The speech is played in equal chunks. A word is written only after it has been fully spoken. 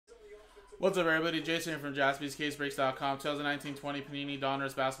What's up, everybody? Jason here from JaspysCaseBreaks.com. 2019-20 Panini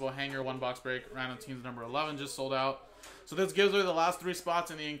Donruss Basketball Hanger 1-box break. Random teams number 11 just sold out. So this gives away the last 3 spots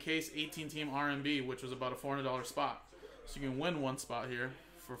in the Encase 18-team R&B, which was about a $400 spot. So you can win 1 spot here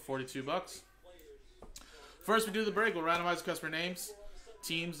for 42 bucks. First, we do the break. We'll randomize the customer names.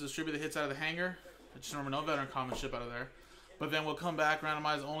 Teams distribute the hits out of the hanger. Just remember, no veteran common ship out of there. But then we'll come back,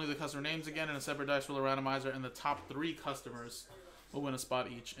 randomize only the customer names again in a separate dice roller randomizer, and the top 3 customers will win a spot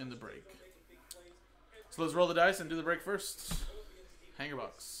each in the break. So let's roll the dice and do the break first. Hanger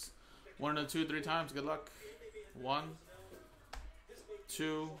box. 1 and 2, 3 times. Good luck. 1,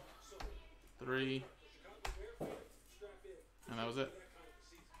 2, 3, and that was it.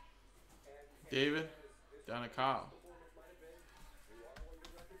 David, down to Kyle.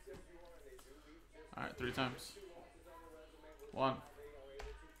 All right, 3 times. 1,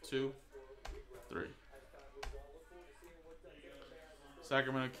 2, 3.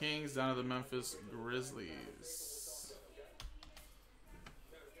 Sacramento Kings down to the Memphis Grizzlies.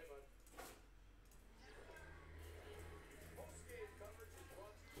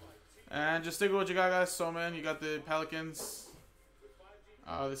 And just stick with what you got, guys. So, man, you got the Pelicans.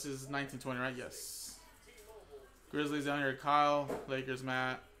 This is 1920, right? Yes. Grizzlies down here, Kyle. Lakers,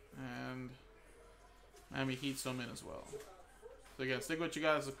 Matt. And Miami Heat, so in as well. So, again, stick with what you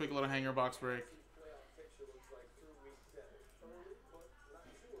got. It's a quick little hanger box break.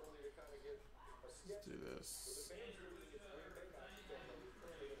 Let's do this.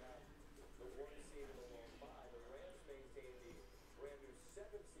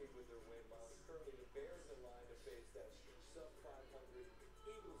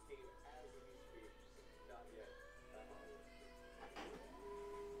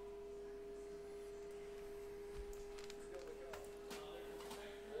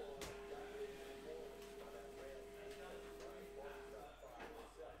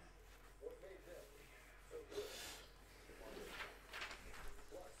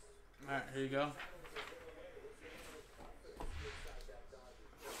 Alright, here you go.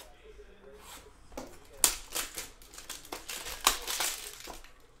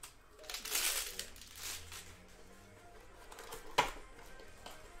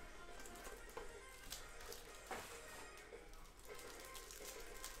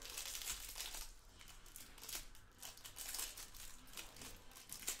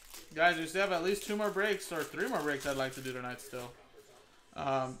 Guys, we still have at least 2 more breaks, or 3 more breaks I'd like to do tonight still.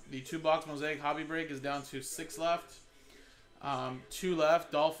 The 2-box Mosaic Hobby break is down to 6 left. 2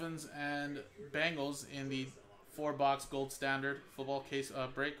 left, Dolphins and Bengals in the 4-box Gold Standard football case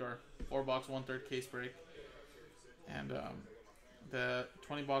break, or 4-box 1/3 case break. And the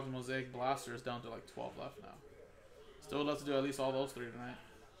 20-box Mosaic Blaster is down to like 12 left now. Still would love to do at least all those 3 tonight.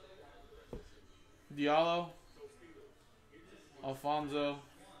 Diallo, Alfonso,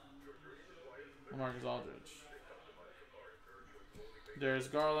 Marcus Aldridge. Darius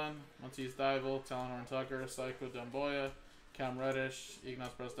Garland, Matisse Thybulle, Talon Tucker, Psycho Demboya, Cam Reddish, Ignas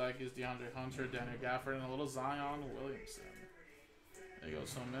Brazdeikis, DeAndre Hunter, Daniel Gafford, and a little Zion Williamson. There you go,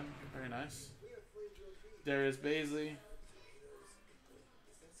 Soman. Very nice. Darius Baisley.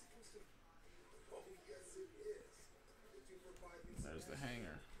 There's the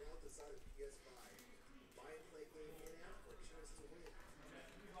hanger.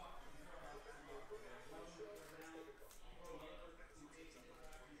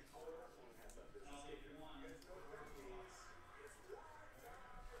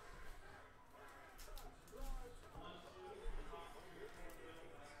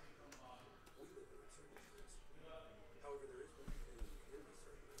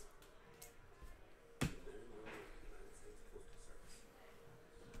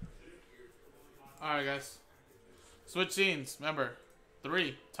 Alright, guys. Switch scenes. Remember,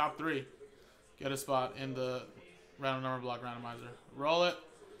 top 3 get a spot in the random number block randomizer. Roll it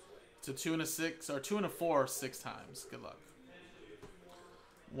to 2 and a 6, or 2 and a 4 6 times. Good luck.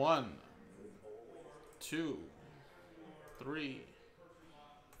 1, 2, 3,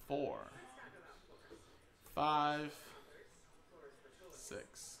 4, 5,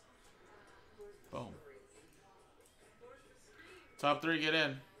 6. Boom. Top 3 get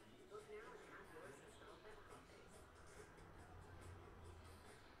in.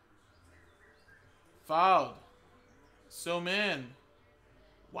 Fouled. So man.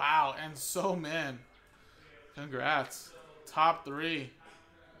 Wow, and so man. Congrats. Top 3.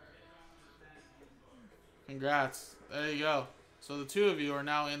 Congrats. There you go. So the 2 of you are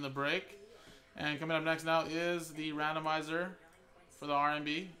now in the break. And coming up next now is the randomizer for the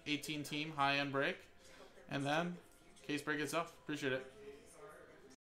R&B 18-team high-end break. And then case break itself. Appreciate it.